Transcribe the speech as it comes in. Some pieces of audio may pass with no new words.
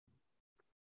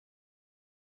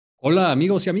Hola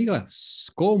amigos y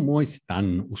amigas, ¿cómo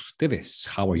están ustedes?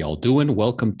 How are y'all doing?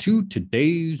 Welcome to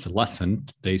today's lesson,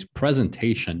 today's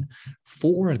presentation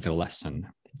for the lesson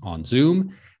on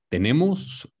Zoom.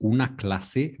 Tenemos una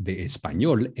clase de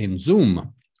español en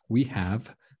Zoom. We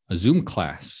have a Zoom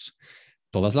class.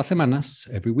 Todas las semanas,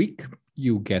 every week,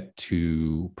 you get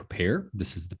to prepare.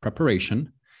 This is the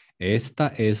preparation.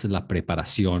 Esta es la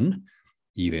preparación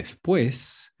y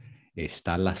después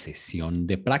está la sesión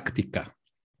de práctica.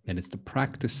 And it's the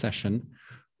practice session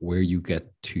where you get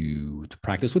to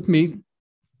practice with me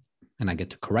and I get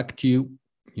to correct you.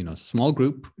 You know, it's a small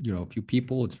group, a few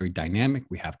people. It's very dynamic.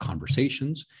 We have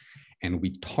conversations and we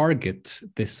target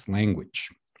this language.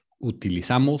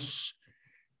 Utilizamos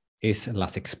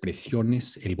las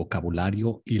expresiones, el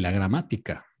vocabulario y la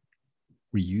gramática.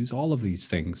 We use all of these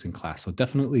things in class. So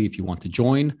definitely, if you want to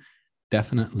join,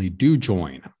 definitely do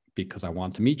join because I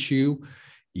want to meet you.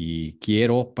 Y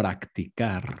quiero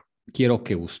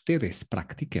que ustedes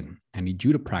practiquen. I need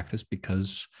you to practice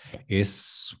because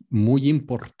es muy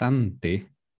importante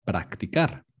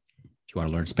practicar. If you want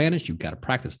to learn Spanish, you've got to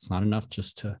practice. It's not enough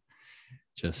just to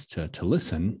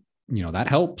listen. You know, that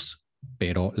helps,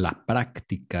 pero la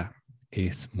práctica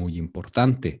es muy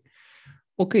importante.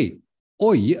 Ok,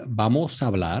 hoy vamos a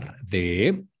hablar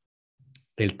de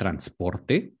el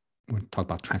transporte. We're going to talk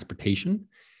about transportation.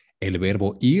 El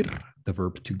verbo ir, the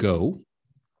verb to go.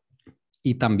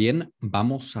 Y también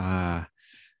vamos a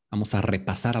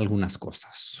repasar algunas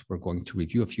cosas. We're going to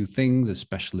review a few things,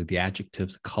 especially the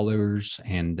adjectives, the colors,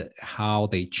 and how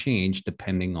they change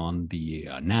depending on the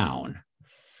noun.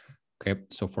 Okay,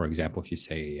 so for example, if you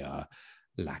say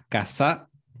la casa,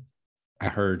 I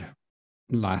heard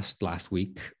last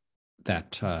week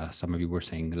that some of you were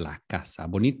saying la casa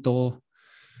bonito,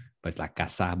 but it's la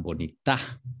casa bonita.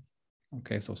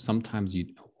 Okay, so sometimes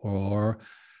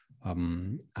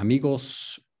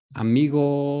amigos,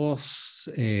 amigos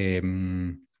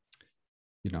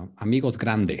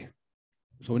grande.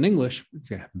 So in English,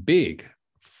 it's big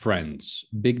friends.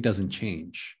 Big doesn't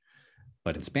change.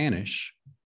 But in Spanish,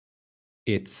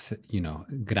 it's,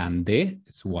 grande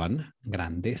is one,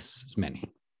 grandes is many.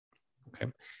 Okay,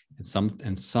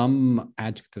 and some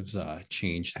adjectives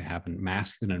change. They have a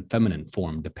masculine and feminine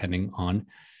form depending on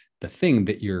the thing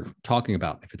that you're talking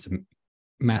about. If it's a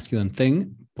masculine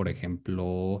thing, por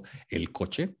ejemplo, el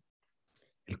coche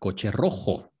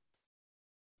rojo.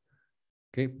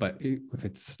 Okay, but if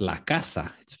it's la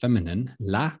casa, it's feminine.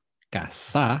 La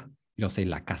casa, you don't say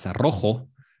la casa rojo,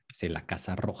 you say la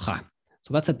casa roja.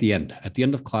 So that's at the end. At the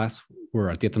end of class,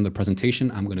 or at the end of the presentation,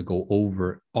 I'm going to go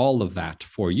over all of that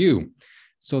for you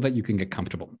so that you can get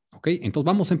comfortable. Okay, entonces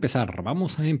vamos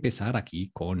a empezar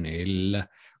aquí con el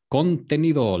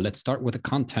contenido. Let's start with the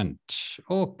content.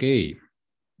 Ok.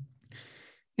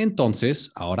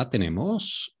 Entonces, ahora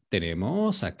tenemos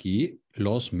aquí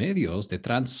los medios de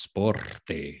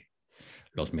transporte.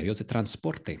 Los medios de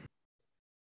transporte.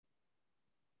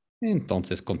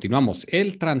 Entonces, continuamos.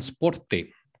 El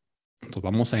transporte. Entonces,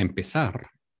 vamos a empezar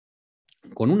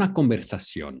con una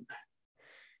conversación.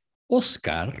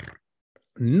 Oscar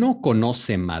no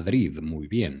conoce Madrid muy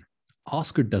bien.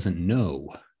 Oscar doesn't know.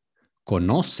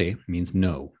 Conoce means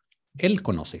know. Él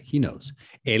conoce, he knows.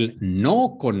 Él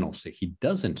no conoce, he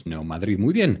doesn't know Madrid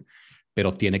muy bien,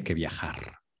 pero tiene que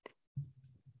viajar.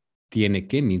 Tiene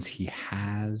que means he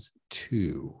has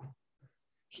to.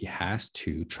 He has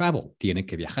to travel. Tiene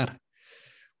que viajar.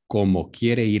 Como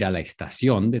quiere ir a la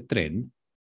estación de tren,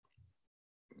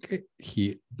 okay,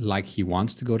 he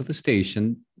wants to go to the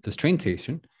station, the train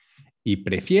station, y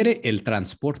prefiere el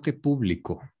transporte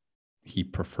público. He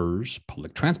prefers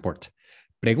public transport.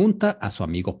 Pregunta a su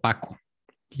amigo Paco.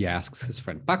 He asks his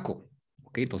friend Paco.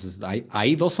 Okay, entonces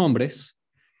hay dos hombres.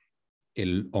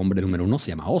 El hombre número uno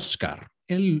se llama Oscar.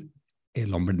 El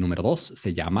hombre número dos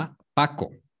se llama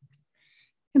Paco.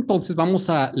 Entonces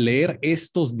vamos a leer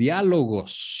estos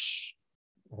diálogos.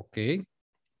 Ok,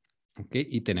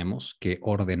 y tenemos que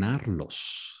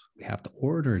ordenarlos. We have to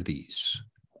order these.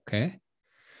 Ok.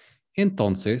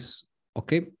 Entonces,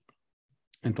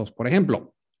 por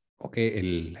ejemplo,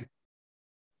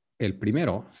 el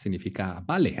primero significa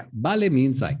vale. Vale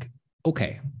means like,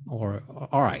 okay, or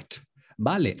all right.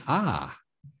 Vale,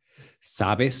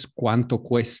 ¿sabes cuánto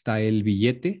cuesta el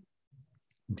billete?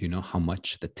 Do you know how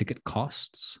much the ticket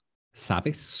costs?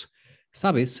 ¿Sabes?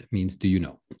 ¿Sabes means do you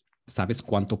know? ¿Sabes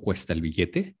cuánto cuesta el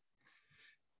billete?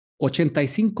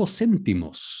 85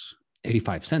 céntimos,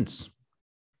 85 cents.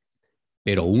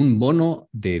 Pero un bono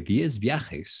de 10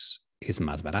 viajes es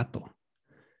más barato.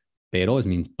 Pero it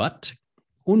means but.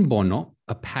 Un bono,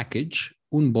 a package,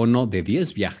 un bono de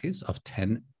 10 viajes of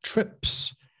 10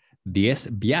 trips.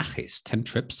 10 viajes, 10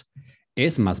 trips,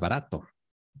 es más barato.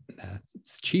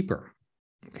 It's cheaper.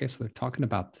 Okay, so they're talking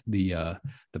about the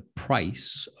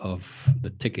price of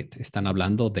the ticket. Están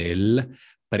hablando del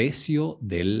precio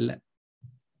del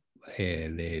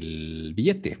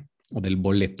billete o del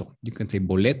boleto. You can say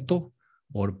boleto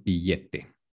or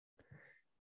billete.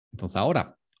 Entonces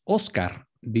ahora, Oscar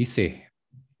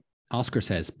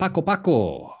says,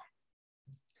 Paco,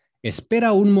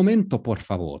 espera un momento, por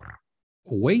favor.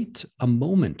 Wait a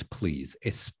moment, please.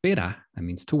 Espera, that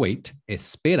means to wait.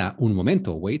 Espera un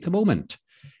momento, wait a moment.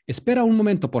 Espera un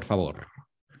momento, por favor.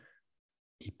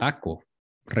 Y Paco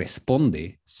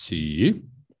responde, sí.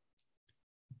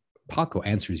 Paco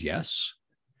answers yes.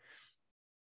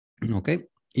 Ok.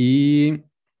 Y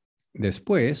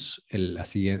después, la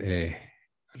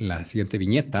siguiente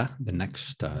viñeta, the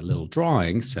next little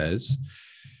drawing says,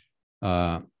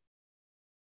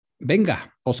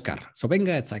 venga, Oscar. So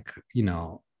venga, it's like,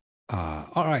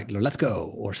 all right, let's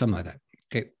go, or something like that.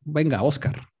 Okay, venga,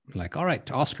 Oscar. Like, all right,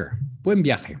 Oscar, buen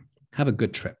viaje. Have a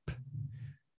good trip.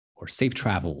 Or safe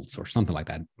travels, or something like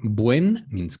that. Buen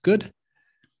means good.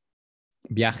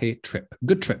 Viaje, trip.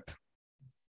 Good trip.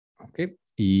 Okay.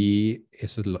 Y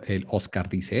eso es el Oscar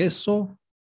dice eso.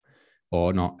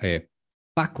 O no,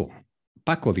 Paco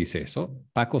dice eso.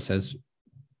 Paco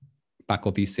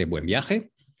dice buen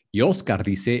viaje. Y Oscar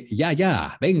dice,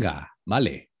 ya, venga,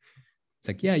 vale. It's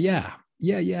like,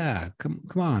 yeah, come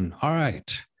on, all right.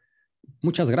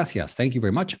 Muchas gracias, thank you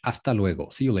very much. Hasta luego,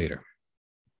 see you later.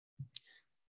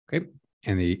 Okay,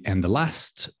 and the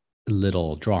last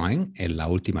little drawing, en la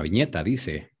última viñeta,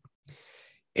 dice,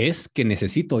 es que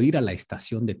necesito ir a la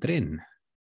estación de tren.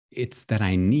 It's that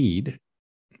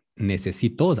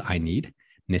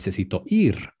necesito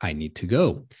ir, I need to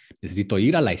go. Necesito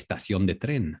ir a la estación de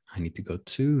tren. I need to go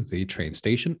to the train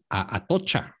station. A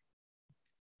Atocha.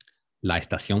 La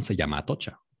estación se llama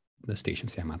Atocha. The station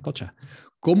se llama Atocha.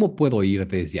 ¿Cómo puedo ir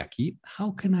desde aquí?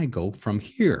 How can I go from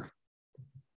here?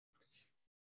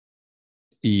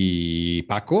 Y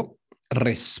Paco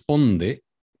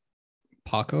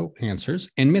answers,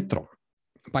 en metro,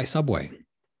 by subway.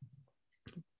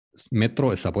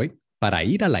 Metro es subway. Para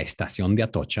ir a la estación de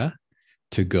Atocha,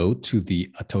 to go to the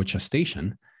Atocha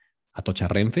station, Atocha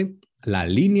Renfe, la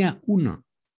línea 1,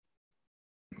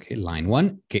 okay, line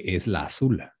 1, que es la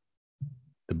azul,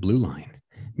 the blue line.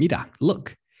 Mira,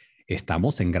 look,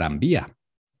 estamos en Gran Vía.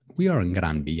 We are in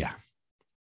Gran Vía.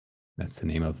 That's the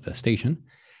name of the station.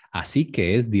 Así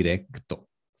que es directo.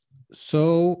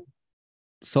 So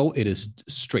it is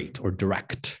straight or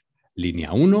direct.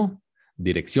 Línea 1,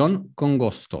 dirección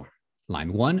Congosto.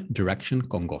 Line 1, direction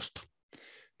Congosto.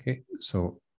 Okay,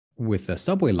 so with the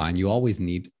subway line, you always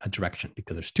need a direction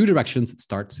because there's two directions. It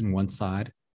starts in one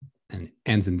side and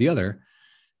ends in the other.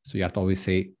 So you have to always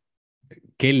say,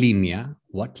 ¿qué línea?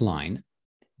 What line?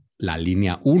 La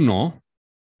línea 1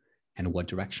 and what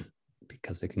direction?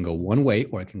 Because it can go one way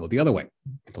or it can go the other way.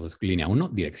 Entonces, línea 1,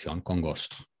 dirección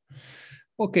Congosto.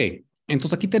 Ok,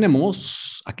 entonces aquí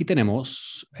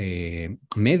tenemos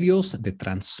medios de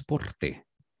transporte.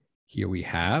 Here we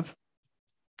have,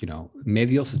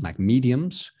 medios is like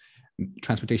mediums,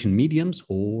 transportation mediums,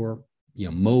 or,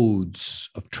 modes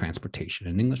of transportation.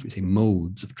 In English, we say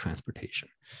modes of transportation.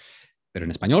 Pero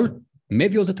en español,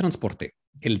 medios de transporte.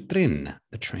 El tren,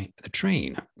 the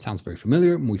train. Sounds very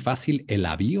familiar, muy fácil. El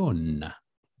avión.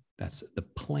 That's the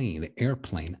plane, the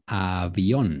airplane.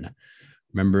 Avión.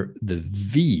 Remember, the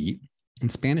V in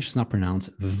Spanish is not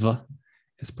pronounced V.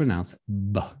 It's pronounced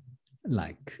B.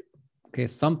 Like, okay,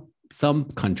 some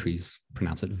countries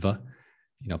pronounce it V,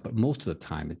 but most of the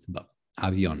time it's B.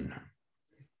 Avión.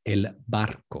 El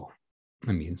barco.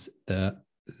 That means the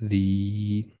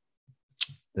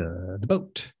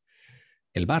boat.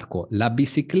 El barco. La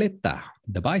bicicleta.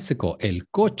 The bicycle. El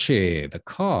coche. The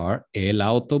car. El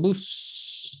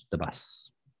autobús. The bus.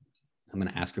 I'm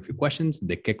going to ask you a few questions.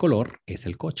 ¿De qué color es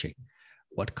el coche?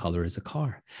 What color is the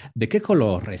car? ¿De qué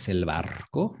color es el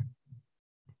barco?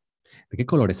 ¿De qué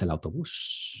color es el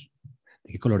autobús?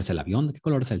 ¿De qué color es el avión? ¿De qué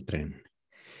color es el tren?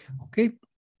 Ok.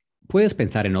 ¿Puedes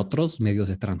pensar en otros medios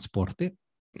de transporte?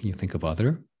 Can you think of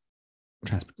other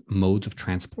modes of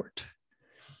transport?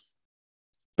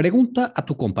 Pregunta a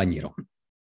tu compañero.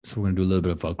 So we're going to do a little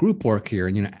bit of a group work here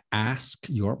and ask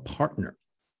your partner.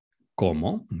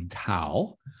 ¿Cómo?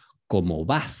 How. ¿Cómo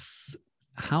vas?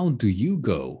 How do you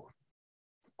go?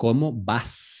 ¿Cómo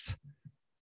vas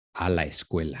a la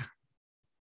escuela?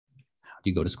 How do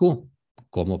you go to school?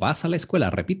 ¿Cómo vas a la escuela?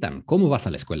 Repitan, ¿cómo vas a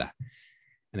la escuela?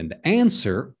 And then the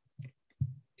answer,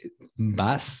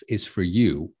 vas is for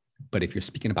you, but if you're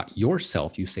speaking about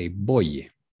yourself, you say voy.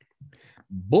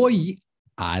 Voy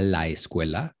a la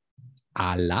escuela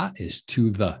A la is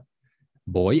to the.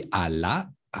 Voy a la,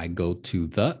 I go to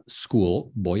the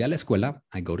school. Voy a la escuela,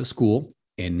 I go to school.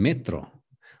 En metro.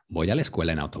 Voy a la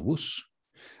escuela en autobús.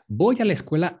 Voy a la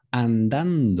escuela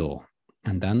andando.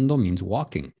 Andando means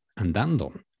walking.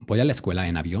 Andando. Voy a la escuela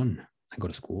en avión. I go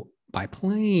to school by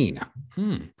plane.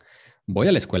 Voy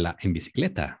a la escuela en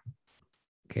bicicleta.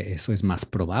 Que eso es más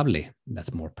probable.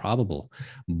 That's more probable.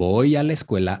 Voy a la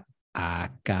escuela a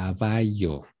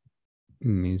caballo.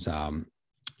 Means, on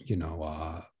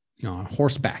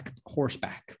horseback,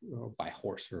 by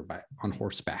horse or on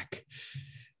horseback.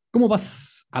 ¿Cómo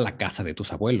vas a la casa de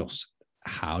tus abuelos?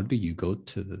 How do you go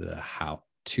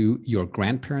to your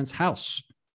grandparents' house?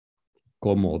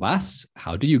 ¿Cómo vas?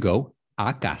 How do you go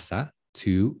a casa,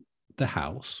 to the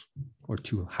house, or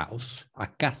to house, a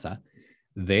casa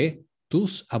de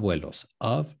tus abuelos,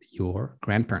 of your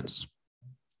grandparents?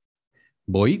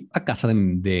 Voy a casa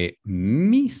de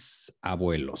mis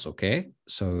abuelos, okay?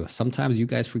 So sometimes you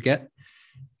guys forget.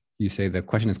 You say the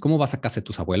question is, ¿cómo vas a casa de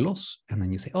tus abuelos? And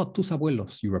then you say, oh, tus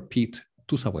abuelos. You repeat,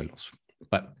 tus abuelos.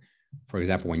 But for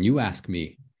example, when you ask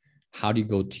me, how do you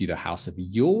go to the house of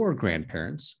your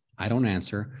grandparents? I don't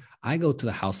answer. I go to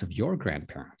the house of your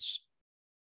grandparents,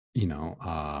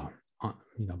 by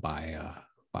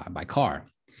car.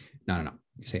 No.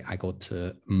 You say, I go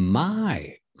to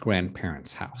my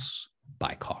grandparents' house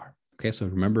by car. Okay, so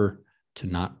remember to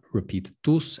not repeat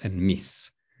tus and mis.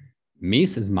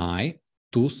 Mis is my,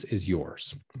 tus is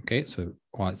yours. Okay, so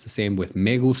it's the same with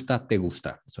me gusta, te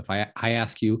gusta. So if I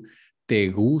ask you, te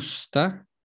gusta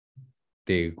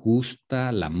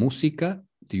la música?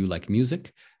 Do you like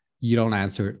music? You don't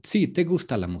answer, sí, te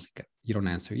gusta la música. You don't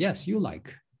answer, yes, you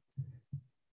like.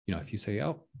 If you say,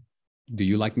 oh, do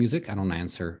you like music? I don't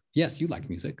answer, yes, you like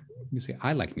music. You say,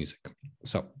 I like music.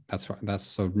 So that's right.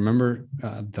 So remember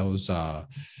those, so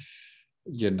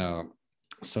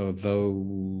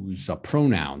those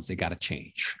pronouns, they got to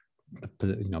change.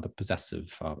 The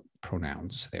possessive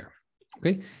pronouns there.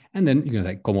 Okay. And then you're going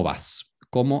to say, ¿cómo vas?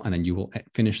 ¿Cómo? And then you will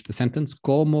finish the sentence.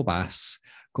 ¿Cómo vas?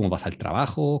 ¿Cómo vas al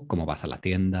trabajo? ¿Cómo vas a la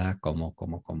tienda? ¿Cómo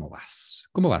vas?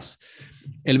 ¿Cómo vas?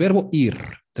 El verbo ir,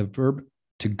 the verb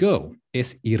to go,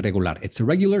 is irregular. It's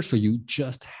irregular, so you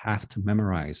just have to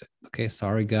memorize it. Okay,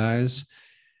 sorry guys.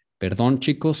 Perdón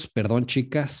chicos, perdón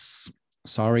chicas.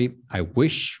 Sorry, I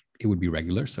wish it would be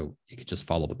regular, so you could just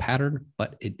follow the pattern,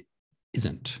 but it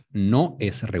isn't. No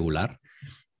es regular.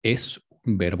 Es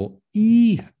un verbo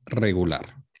irregular.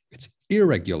 It's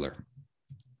irregular.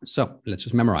 So let's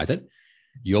just memorize it.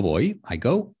 Yo voy, I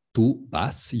go. Tú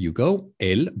vas, you go.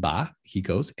 Él va, he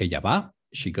goes. Ella va,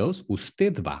 she goes.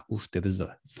 Usted va. Usted is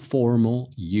a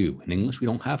formal you. In English, we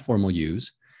don't have formal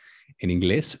yous. En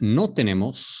inglés, no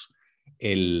tenemos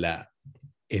el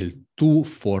tú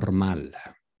formal.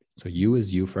 So you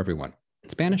is you for everyone. In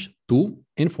Spanish, tú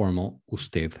informal,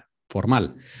 usted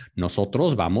formal.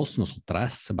 Nosotros vamos,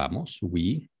 nosotras vamos,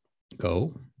 we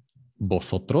go.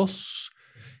 Vosotros,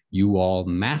 you all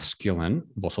masculine,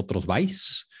 vosotros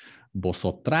vais.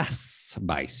 Vosotras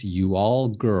vais, you all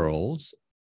girls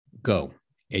go.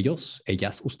 Ellos,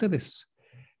 ellas, ustedes.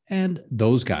 And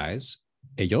those guys,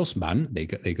 ellos van, they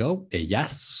go.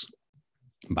 Ellas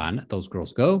van, those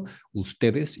girls go.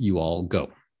 Ustedes, you all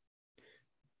go.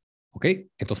 Ok,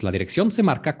 entonces la dirección se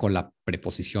marca con la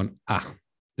preposición a.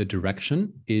 The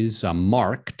direction is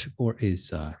marked or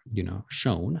is,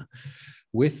 shown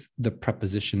with the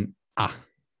preposition a.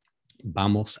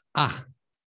 Vamos a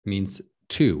means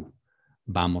to.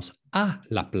 Vamos a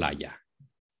la playa.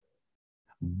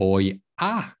 Voy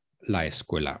a la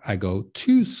escuela. I go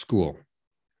to school.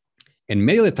 En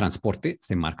medio de transporte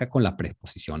se marca con la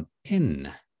preposición en.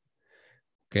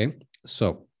 Okay,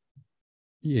 so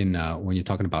when you're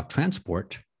talking about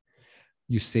transport,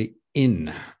 you say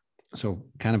in. So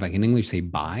kind of like in English, you say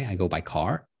by. I go by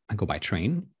car. I go by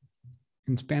train.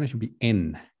 In Spanish, it would be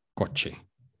en coche.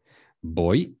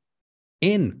 Voy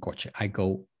en coche. I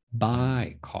go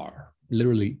by car.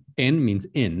 Literally, en means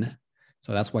in.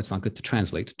 So that's why it's not good to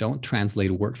translate. Don't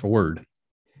translate word for word,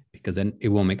 because then it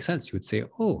won't make sense. You would say,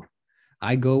 oh,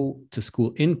 I go to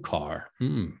school in car.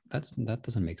 That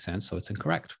doesn't make sense, so it's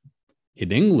incorrect.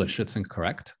 In English, it's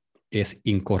incorrect. Es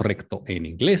incorrecto en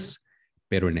inglés,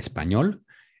 pero en español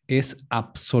es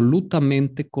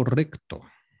absolutamente correcto.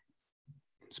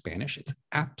 In Spanish, it's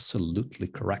absolutely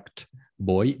correct.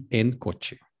 Voy en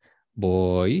coche.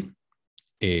 Voy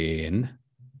en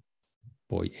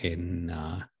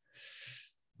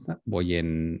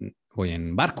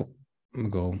barco.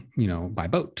 Go, by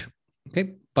boat.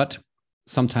 Okay, but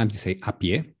sometimes you say a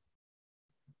pie.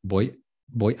 Voy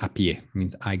a pie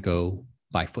means I go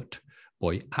by foot.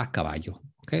 Voy a caballo.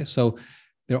 Okay, so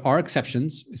There are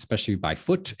exceptions, especially by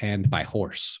foot and by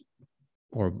horse,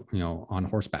 or on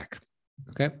horseback.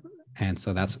 Okay, and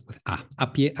so that's with a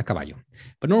pie, a caballo.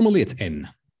 But normally it's en.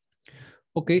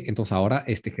 Ok, entonces ahora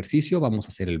este ejercicio vamos a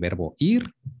hacer el verbo ir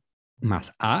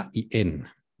más a y en.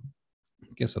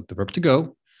 Okay, so the verb to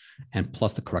go and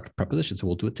plus the correct preposition. So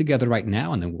we'll do it together right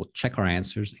now, and then we'll check our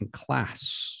answers in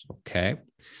class. Okay.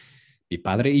 Mi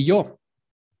padre y yo.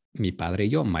 Mi padre y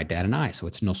yo, my dad and I. So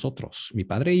it's nosotros. Mi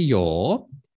padre y yo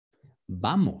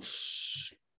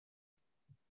vamos.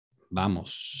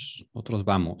 Vamos. Nosotros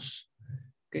vamos.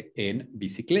 Okay. En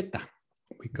bicicleta.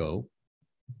 We go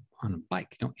on a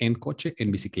bike. En coche, en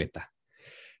bicicleta.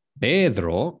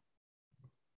 Pedro.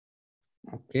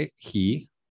 Okay.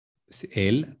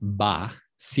 Él va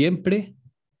siempre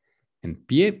en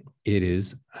pie. It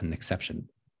is an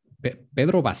exception.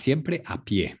 Pedro va siempre a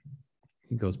pie.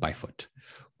 He goes by foot.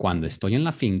 Cuando estoy en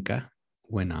la finca,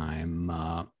 when I'm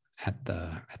at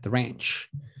the ranch.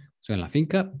 So en la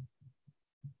finca,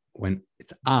 when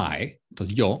it's I,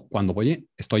 entonces yo, cuando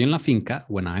estoy en la finca,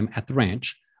 when I'm at the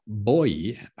ranch,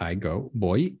 voy a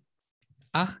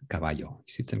caballo.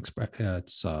 You see, it's an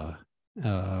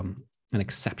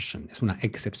exception. Es una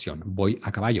excepción. Voy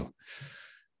a caballo.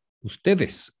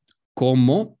 Ustedes,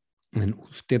 como, and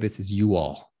ustedes is you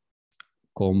all.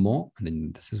 Como, and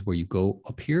then this is where you go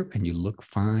up here and you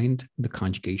find the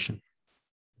conjugation.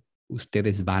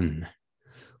 Ustedes van.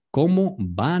 ¿Cómo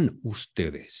van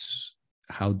ustedes?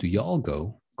 How do y'all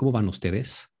go? ¿Cómo van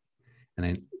ustedes? And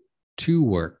then to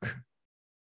work.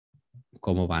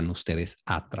 ¿Cómo van ustedes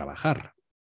a trabajar?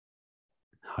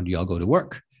 How do y'all go to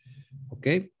work?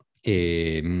 Okay.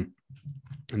 And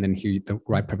then here the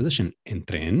right preposition. En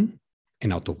tren,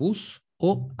 en autobús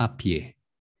o a pie.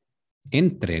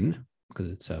 En tren, because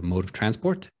it's a mode of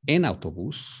transport. En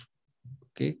autobús,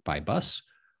 okay, by bus,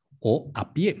 o a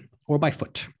pie, or by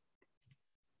foot.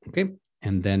 Okay,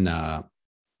 and then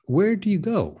where do you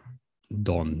go?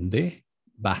 ¿Dónde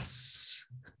vas?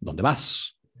 ¿Dónde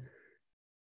vas?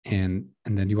 And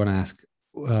then you want to ask,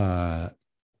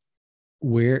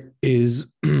 where is,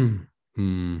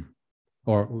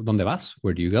 or ¿dónde vas?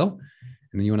 Where do you go?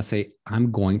 And then you want to say,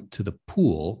 I'm going to the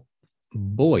pool.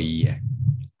 Voy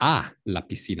a la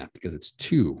piscina, because it's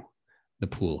to the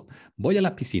pool. Voy a la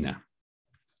piscina.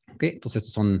 Okay, entonces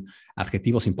estos son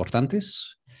adjetivos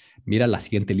importantes. Mira la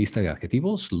siguiente lista de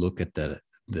adjetivos. Look at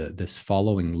this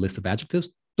following list of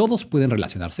adjectives. Todos pueden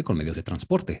relacionarse con medios de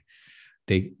transporte.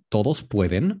 Todos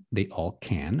pueden, they all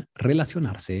can,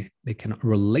 relacionarse. They can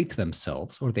relate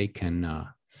themselves, or they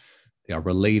are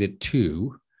related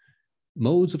to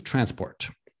modes of transport.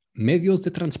 Medios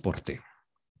de transporte.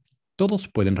 Todos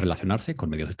pueden relacionarse con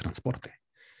medios de transporte.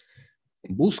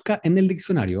 Busca en el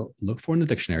diccionario, look for in the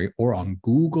dictionary, or on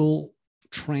Google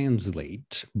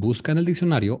Translate. Busca en el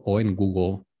diccionario o en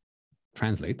Google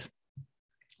Translate.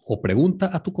 O pregunta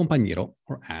a tu compañero,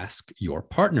 or ask your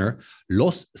partner,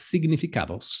 los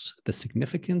significados, the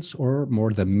significance or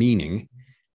more the meaning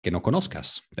que no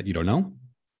conozcas, that you don't know.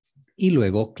 Y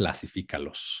luego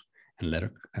clasifícalos.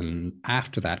 And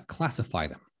after that, classify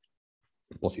them.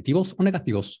 Positivos o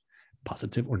negativos,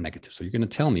 positive or negative. So you're going to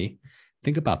tell me,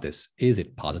 think about this. Is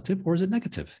it positive or is it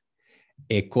negative?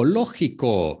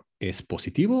 Ecológico, ¿es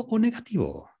positivo o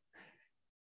negativo?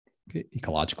 Okay.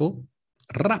 Ecological,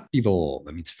 rápido,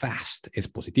 that means fast. ¿Es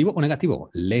positivo o negativo?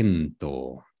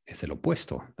 Lento, es el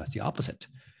opuesto. That's the opposite.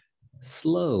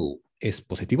 Slow, ¿es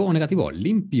positivo o negativo?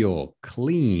 Limpio,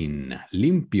 clean.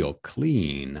 Limpio,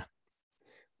 clean.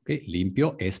 Okay.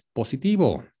 Limpio es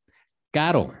positivo.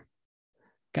 Caro.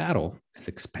 Caro es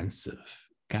expensive.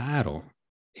 Caro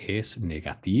es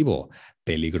negativo.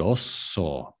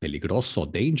 Peligroso. Peligroso,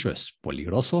 dangerous.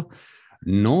 Peligroso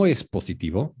no es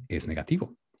positivo, es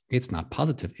negativo. It's not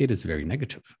positive, it is very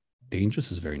negative. Dangerous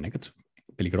is very negative.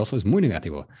 Peligroso es muy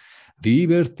negativo.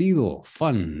 Divertido,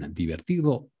 fun.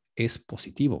 Divertido es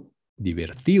positivo.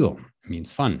 Divertido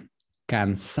means fun.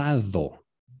 Cansado.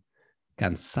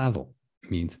 Cansado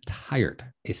means tired.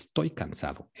 Estoy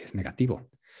cansado es negativo.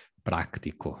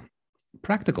 Práctico.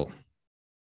 Practical.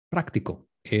 Práctico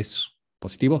es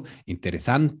positivo.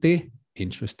 Interesante,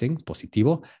 interesting,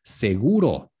 positivo.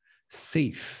 Seguro,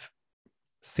 safe.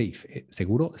 Safe,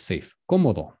 seguro, safe.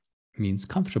 Cómodo means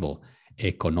comfortable.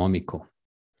 Económico,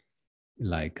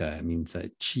 like means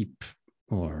cheap,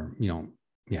 or,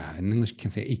 yeah, in English you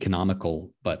can say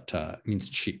economical, but means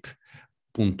cheap.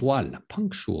 Puntual,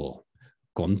 punctual.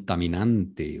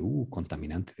 Contaminante,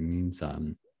 contaminante means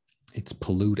it's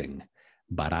polluting.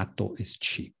 Barato is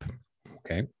cheap.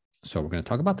 Okay, so we're going to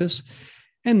talk about this.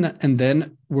 And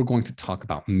then we're going to talk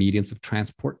about mediums of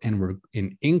transport. And we're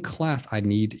in class, I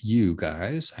need you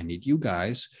guys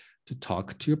to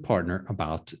talk to your partner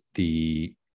about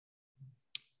the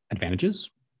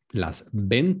advantages, las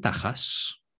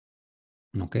ventajas,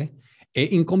 okay, e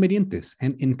inconvenientes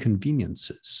and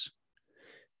inconveniences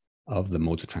of the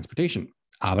modes of transportation.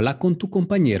 Habla con tu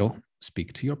compañero,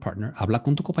 speak to your partner, habla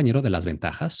con tu compañero de las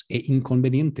ventajas e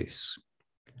inconvenientes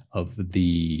of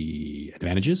the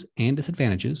advantages and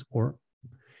disadvantages or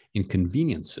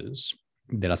inconveniences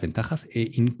de las ventajas e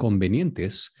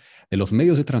inconvenientes de los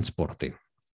medios de transporte,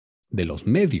 de los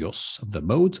medios, of the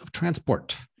modes of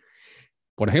transport.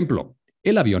 Por ejemplo,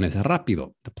 el avión es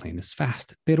rápido, the plane is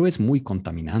fast, pero es muy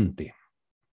contaminante.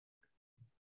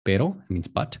 Pero, it means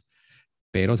but,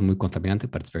 pero es muy contaminante,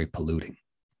 but it's very polluting.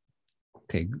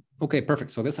 Okay,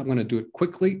 perfect. So this, I'm going to do it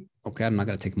quickly. Okay, I'm not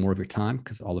going to take more of your time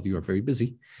because all of you are very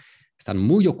busy. Están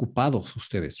muy ocupados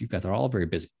ustedes. You guys are all very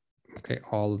busy. Okay,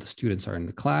 all of the students are in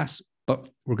the class, but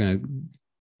we're going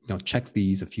to check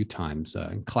these a few times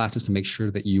in class just to make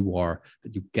sure that you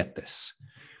get this.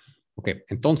 Okay,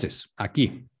 entonces,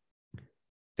 aquí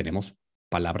tenemos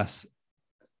palabras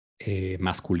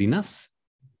masculinas.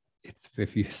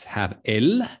 If you have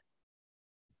el,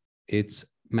 it's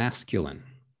masculine.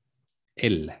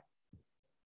 El.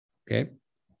 Okay.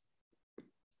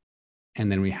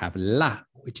 And then we have la,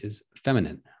 which is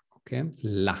feminine. Okay.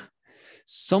 La.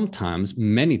 Sometimes,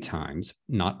 many times,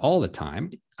 not all the time,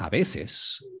 a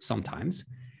veces, sometimes,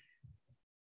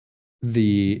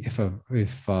 if a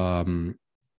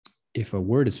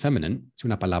word is feminine, si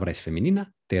una palabra es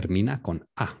femenina, termina con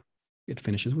a. It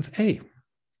finishes with a.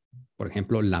 Por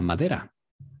ejemplo, la madera,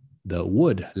 the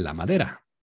wood, la madera.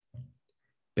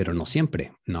 Pero no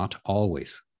siempre, not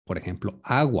always. Por ejemplo,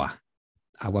 agua.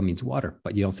 Agua means water,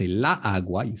 but you don't say la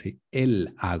agua, you say el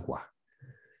agua.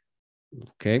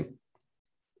 Okay?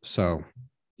 So,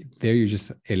 there you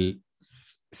just,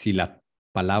 si la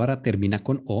palabra termina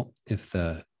con o, if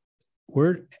the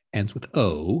word ends with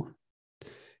o,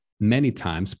 many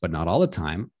times, but not all the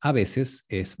time, a veces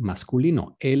es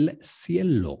masculino. El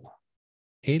cielo.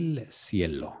 El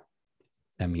cielo.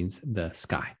 That means the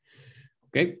sky.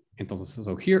 Okay, entonces,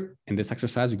 so here in this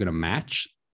exercise, you're going to match,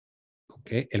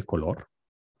 okay, el color.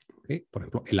 Okay, por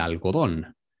ejemplo, el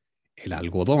algodón. El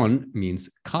algodón means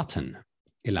cotton.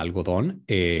 El algodón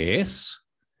es,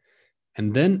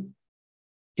 and then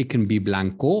it can be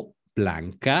blanco,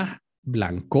 blanca,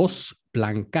 blancos,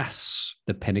 blancas,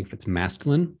 depending if it's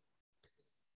masculine,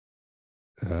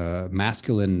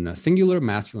 masculine singular,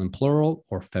 masculine plural,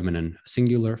 or feminine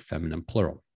singular, feminine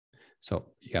plural.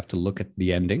 So you have to look at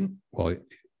the ending. Well,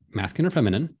 masculine or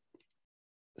feminine,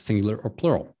 singular or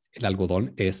plural. El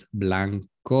algodón es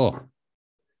blanco.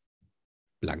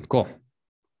 Blanco.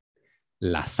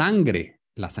 La sangre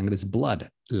is blood.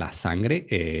 La sangre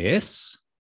es,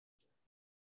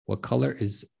 what color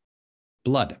is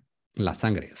blood? La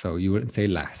sangre. So you wouldn't say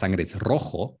la sangre es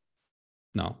rojo.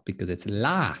 No, because it's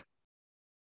la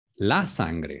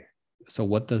sangre. So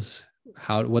what does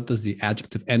the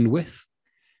adjective end with?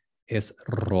 Es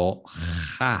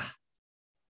roja.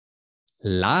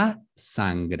 La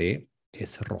sangre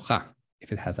es roja.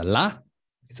 If it has a la,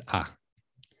 it's a.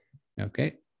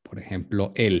 Okay. Por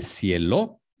ejemplo, el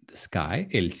cielo, the sky,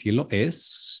 el cielo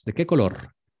es, ¿de qué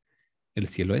color? El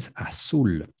cielo es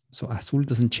azul. So azul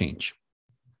doesn't change.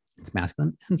 It's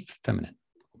masculine and feminine.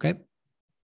 Okay.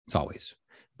 It's always.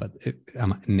 But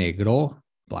negro,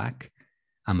 black,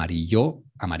 amarillo,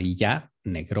 amarilla,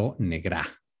 negro, negra.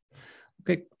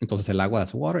 Okay, entonces el agua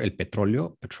es water, el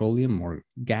petróleo, petroleum or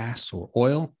gas or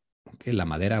oil. Okay, la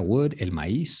madera, wood, el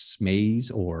maíz,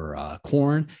 maize or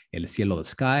corn, el cielo, the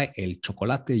sky, el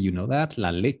chocolate, you know that,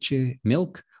 la leche,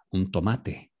 milk, un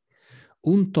tomate.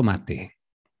 Un tomate.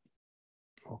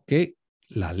 Okay,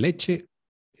 la leche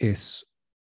es,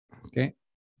 okay,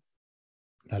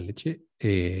 la leche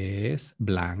es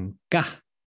blanca.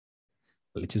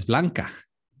 La leche es blanca.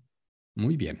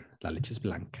 Muy bien, la leche es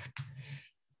blanca.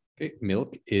 Okay,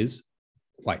 milk is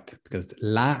white because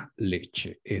la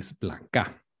leche es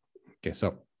blanca. Okay,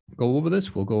 so go over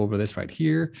this. We'll go over this right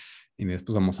here. Y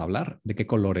después vamos a hablar de qué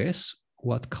color es,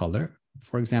 what color.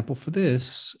 For example, for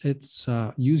this, it's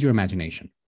use your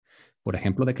imagination. Por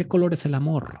ejemplo, ¿de qué color es el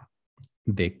amor?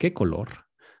 ¿De qué color?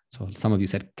 So some of you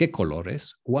said qué color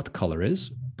es, what color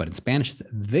is, but in Spanish it's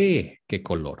de qué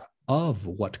color, of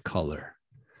what color.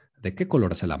 ¿De qué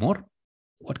color es el amor?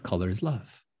 What color is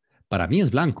love? Para mí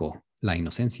es blanco, la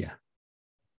inocencia.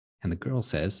 And the girl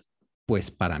says, pues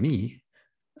para mí,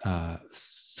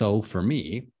 so for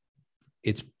me,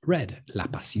 it's red, la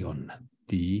pasión,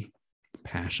 the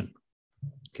passion.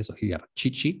 Okay, so here you have a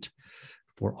cheat sheet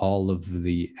for all of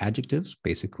the adjectives.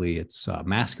 Basically, it's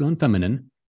masculine,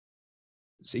 feminine.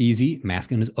 It's easy.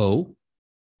 Masculine is O.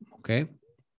 Okay.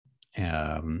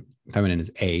 Feminine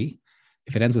is A.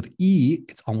 If it ends with E,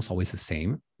 it's almost always the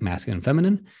same, masculine and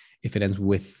feminine. If it ends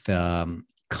with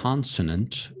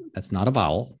consonant, that's not a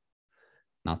vowel,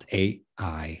 not A,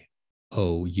 I,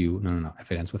 O, U. No.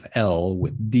 If it ends with L,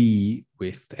 with D,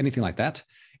 with anything like that,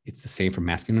 it's the same for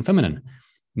masculine and feminine.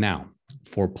 Now,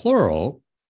 for plural,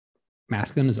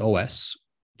 masculine is OS,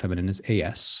 feminine is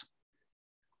AS.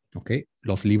 Okay,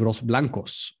 los libros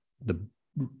blancos,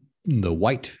 the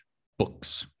white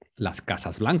books, las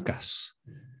casas blancas,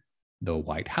 the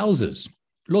white houses,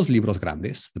 los libros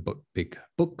grandes, the big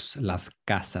books, las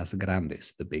casas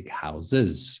grandes, the big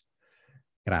houses,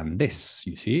 grandes,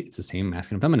 you see, it's the same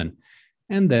masculine and feminine.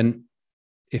 And then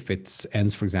if it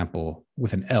ends, for example,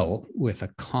 with an L, with a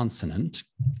consonant,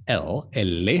 L,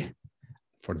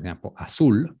 for example,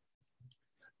 azul,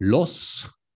 los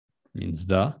means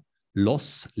the,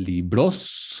 los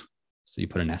libros, so you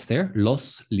put an S there,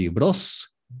 los libros,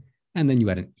 and then you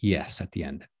add an ES at the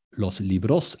end. Los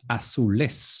libros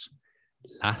azules,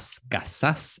 las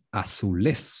casas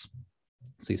azules.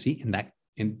 So you see, in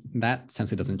that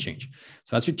sense, it doesn't change.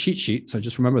 So that's your cheat sheet. So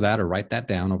just remember that or write that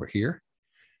down over here.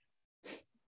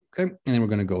 Okay, and then we're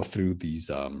going to go through these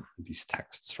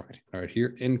texts right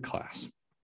here in class.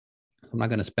 I'm not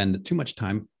going to spend too much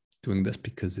time doing this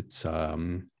because it's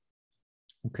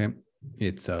okay.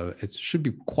 It should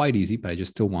be quite easy, but I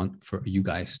just still want for you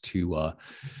guys to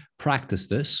practice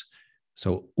this.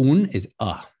 So un is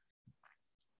a.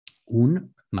 Un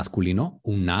masculino,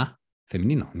 una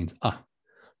femenino means a.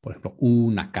 Por ejemplo,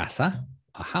 una casa,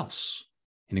 a house.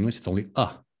 In English, it's only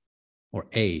a, or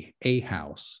a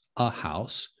house, a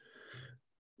house.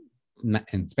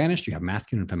 In Spanish, you have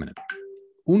masculine and feminine.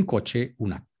 Un coche,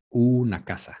 una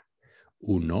casa.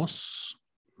 Unos,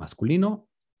 masculino.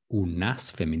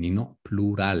 Unas, femenino,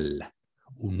 plural.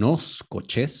 Unos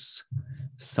coches,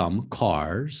 some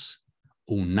cars.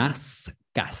 Unas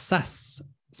casas,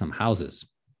 some houses.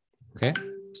 Okay,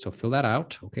 so fill that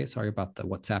out. Okay, sorry about the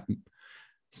WhatsApp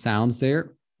sounds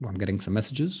there. I'm getting some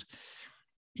messages.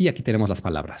 Y aquí tenemos las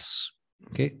palabras.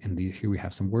 Okay, and here we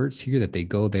have some words here that they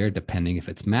go there depending if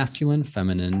it's masculine,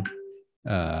 feminine,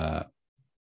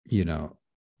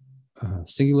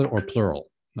 singular or plural.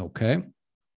 Okay,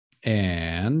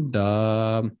 and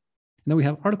then we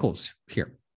have articles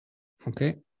here.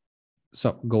 Okay,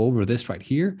 so go over this right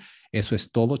here. Eso es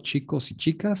todo, chicos y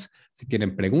chicas. Si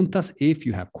tienen preguntas, if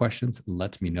you have questions,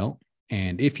 let me know.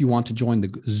 And if you want to join the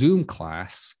Zoom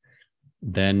class,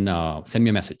 then send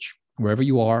me a message wherever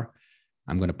you are.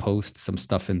 I'm going to post some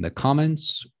stuff in the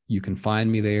comments. You can find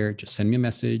me there. Just send me a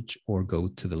message or go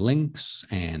to the links.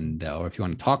 And or if you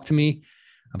want to talk to me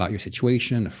about your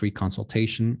situation, a free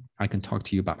consultation, I can talk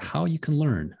to you about how you can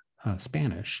learn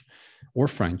Spanish or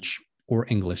French or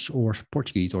English or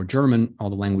Portuguese or German, all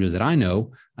the languages that I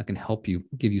know. I can help you,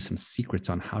 give you some secrets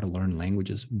on how to learn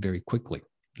languages very quickly.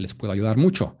 Les puedo ayudar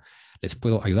mucho. Les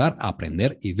puedo ayudar a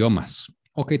aprender idiomas.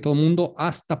 Ok, todo el mundo,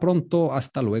 hasta pronto,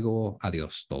 hasta luego.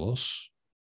 Adiós todos.